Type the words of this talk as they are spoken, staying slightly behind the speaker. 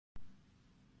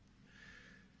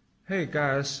Hey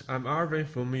guys, I'm Arvin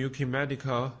from UK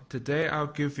Medical. Today I'll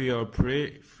give you a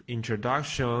brief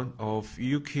introduction of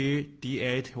UK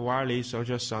D8 wireless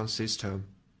ultrasound system.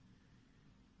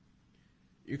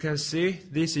 You can see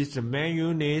this is the main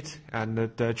unit and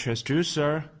the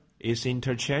transducer is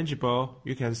interchangeable.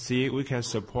 You can see we can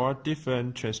support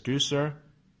different transducer.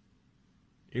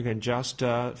 You can just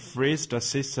freeze the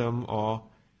system or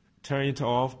turn it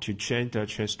off to change the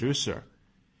transducer.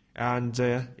 And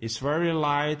it's very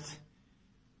light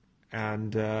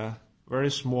and very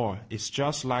small. It's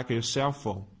just like your cell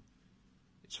phone.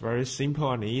 It's very simple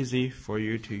and easy for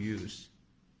you to use.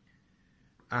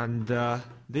 And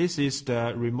this is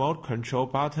the remote control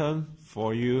button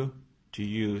for you to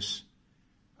use.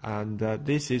 And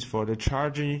this is for the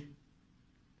charging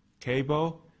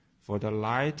cable, for the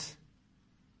light.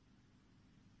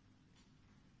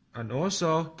 And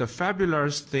also the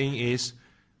fabulous thing is,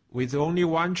 with only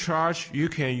one charge, you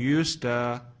can use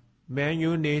the main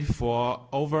unit for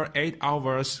over 8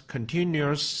 hours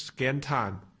continuous scan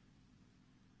time.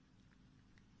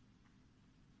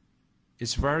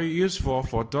 It's very useful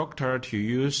for doctor to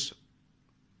use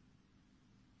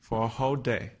for a whole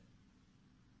day.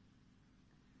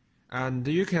 And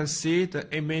you can see the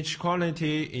image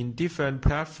quality in different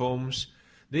platforms.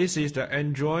 This is the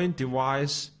Android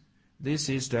device, this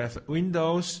is the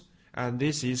Windows, and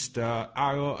this is the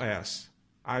iOS,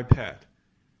 iPad.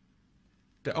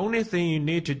 The only thing you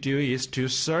need to do is to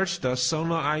search the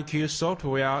Sondes IQ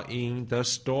software in the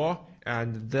store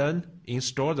and then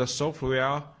install the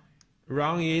software,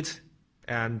 run it,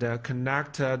 and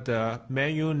connect the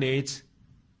main unit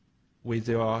with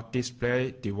your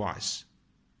display device.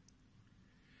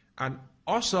 And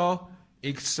also,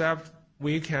 except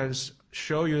we can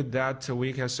show you that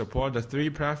we can support the 3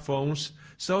 platforms,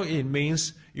 so it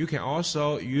means you can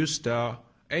also use the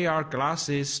AR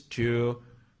glasses to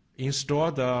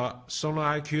install the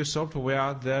Sondes IQ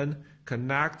software, then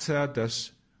connect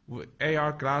the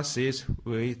AR glasses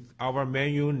with our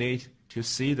main unit to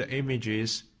see the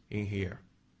images in here.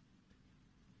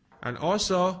 And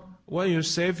also, when you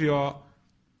save your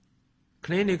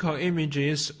clinical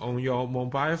images on your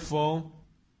mobile phone,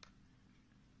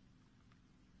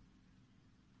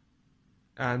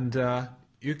 and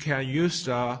you can use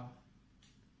the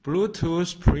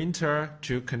Bluetooth printer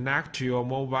to connect to your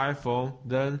mobile phone,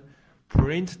 then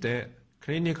print the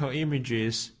clinical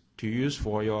images to use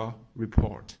for your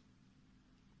report.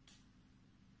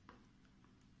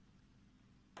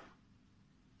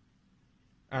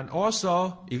 And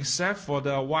also, except for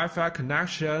the Wi-Fi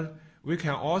connection, we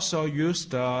can also use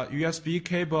the USB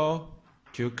cable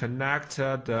to connect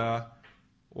the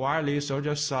wireless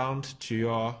ultrasound to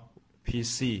your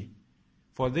PC.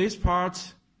 For this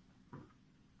part,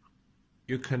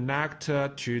 you connect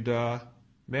to the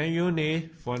main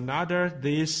unit. For another,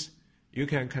 you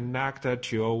can connect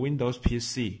to your Windows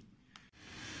PC.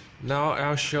 Now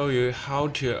I'll show you how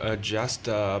to adjust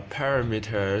the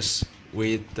parameters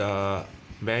with the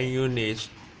main unit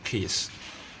keys.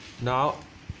 Now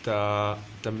the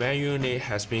main unit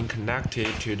has been connected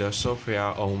to the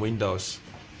software on Windows,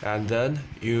 and then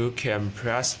you can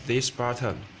press this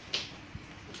button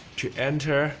to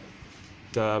enter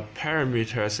the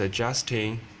parameters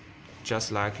adjusting,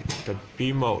 just like the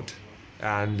B mode,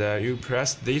 and you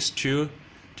press these 2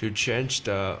 to change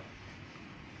the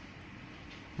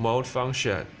mode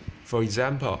function. For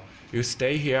example, you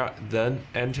stay here, then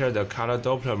enter the color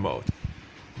Doppler mode,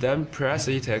 then press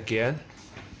it again,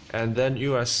 and then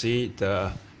you will see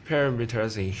the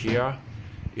parameters in here.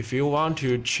 If you want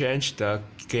to change the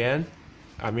gain,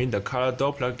 the color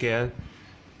Doppler gain,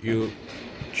 you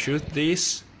choose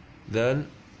this, then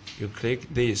you click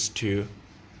this to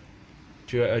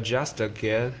adjust the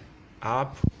gain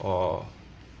up or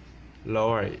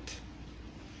lower it.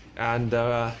 And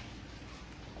the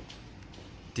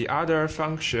other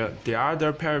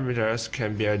parameters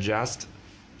can be adjusted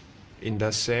in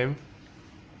the same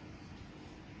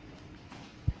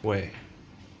way.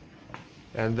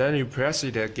 And then you press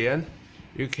it again,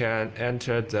 you can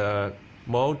enter the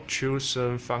mode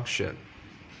chosen function,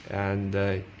 and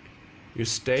you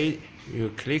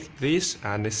click this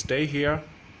and stay here,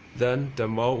 then the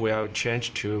mode will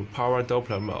change to power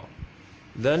Doppler mode.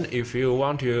 Then if you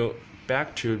want to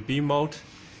back to B mode,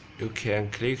 you can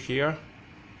click here,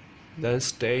 then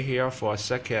stay here for a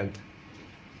second,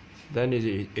 then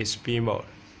it is B mode.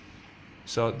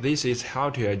 So this is how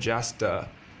to adjust the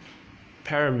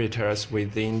parameters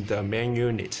within the main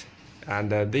unit. And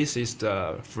this is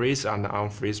the freeze and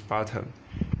unfreeze button.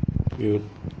 You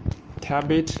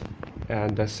tap it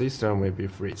and the system will be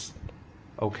freeze.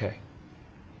 Okay.